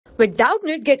With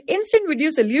Doubtnut, get instant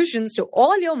video solutions to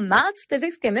all your maths,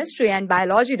 physics, chemistry, and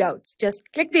biology doubts. Just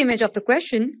click the image of the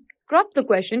question, crop the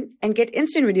question, and get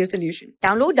instant video solution.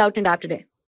 Download Doubtnut app today.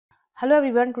 Hello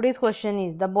everyone, today's question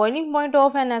is the boiling point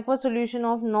of an aqueous solution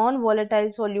of non-volatile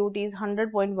solute is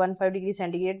 100.15 degrees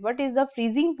centigrade. What is the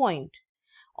freezing point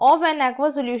of an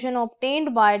aqueous solution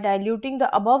obtained by diluting the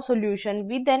above solution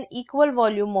with an equal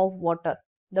volume of water?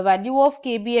 The value of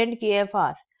Kb and Kf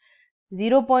are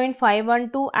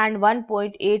 0.512 and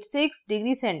 1.86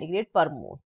 degrees centigrade per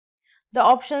mole. The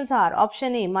options are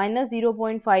option A minus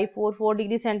 0.544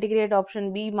 degrees centigrade,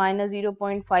 option B minus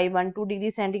 0.512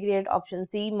 degrees centigrade, option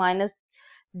C minus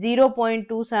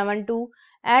 0.272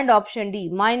 and option D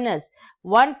minus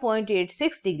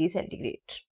 1.86 degrees centigrade.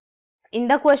 In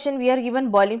the question we are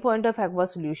given boiling point of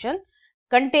aqueous solution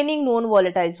containing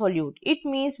non-volatile solute. It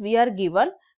means we are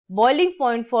given boiling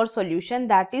point for solution,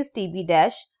 that is TB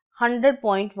dash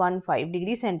 100.15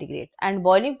 degrees centigrade, and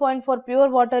boiling point for pure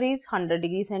water is 100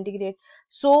 degrees centigrade.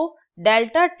 So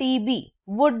delta TB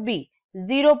would be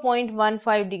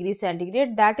 0.15 degrees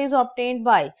centigrade, that is obtained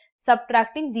by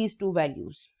subtracting these two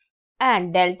values,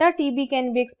 and delta TB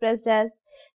can be expressed as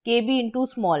Kb into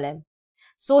small m.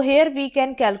 So here we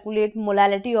can calculate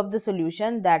molality of the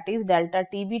solution, that is delta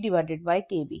TB divided by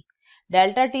Kb.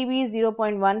 Delta TB is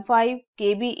 0.15,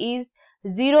 Kb is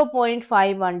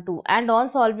 0.512, and on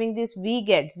solving this we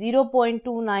get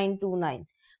 0.2929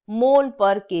 mole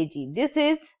per kg. This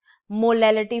is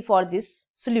molality for this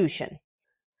solution.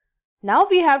 Now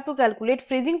we have to calculate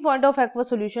freezing point of aqueous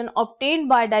solution obtained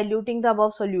by diluting the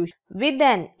above solution with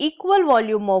an equal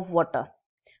volume of water.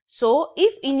 So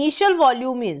if initial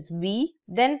volume is V,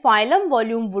 then final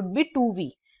volume would be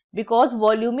 2V because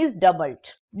volume is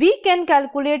doubled. We can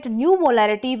calculate new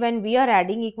molarity when we are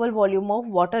adding equal volume of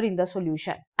water in the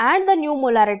solution, and the new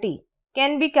molarity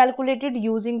can be calculated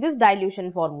using this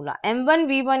dilution formula.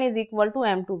 M1V1 is equal to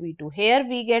M2V2. Here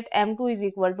we get M2 is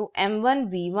equal to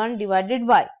M1V1 divided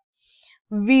by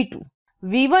V2.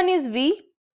 V1 is V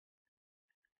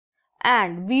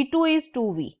and V2 is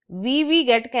 2V. V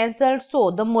get cancelled,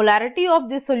 so the molarity of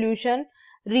this solution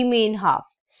remain half.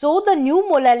 So the new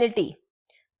molality,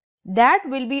 that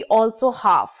will be also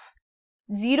half,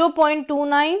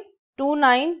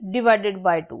 0.2929 divided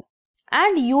by 2.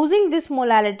 And using this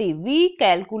molality we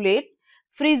calculate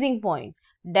freezing point.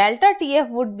 Delta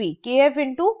TF would be Kf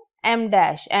into m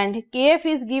dash, and Kf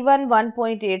is given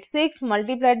 1.86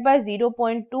 multiplied by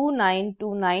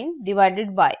 0.2929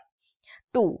 divided by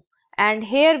 2, and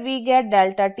here we get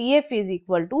delta TF is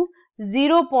equal to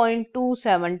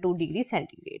 0.272 degrees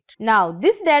centigrade. Now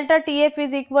this delta TF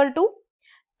is equal to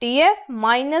TF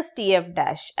minus TF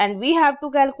dash, and we have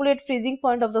to calculate freezing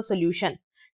point of the solution.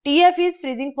 TF is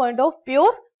freezing point of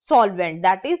pure solvent,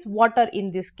 that is water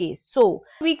in this case. So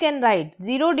we can write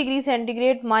 0 degrees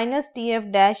centigrade minus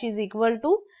TF dash is equal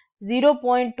to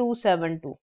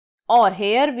 0.272, or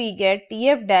here we get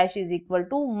TF dash is equal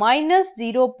to minus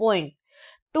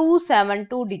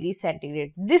 0.272 degrees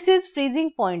centigrade. This is freezing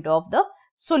point of the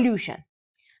solution.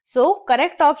 So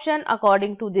correct option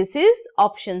according to this is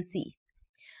option C.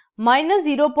 Minus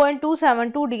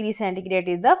 0.272 degrees centigrade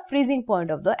is the freezing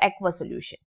point of the aqueous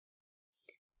solution.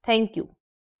 Thank you.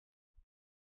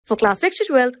 For class 6 to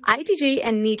 12, IIT JEE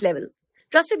and NEET level.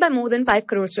 Trusted by more than 5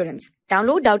 crore students.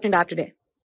 Download Doubtnut app today.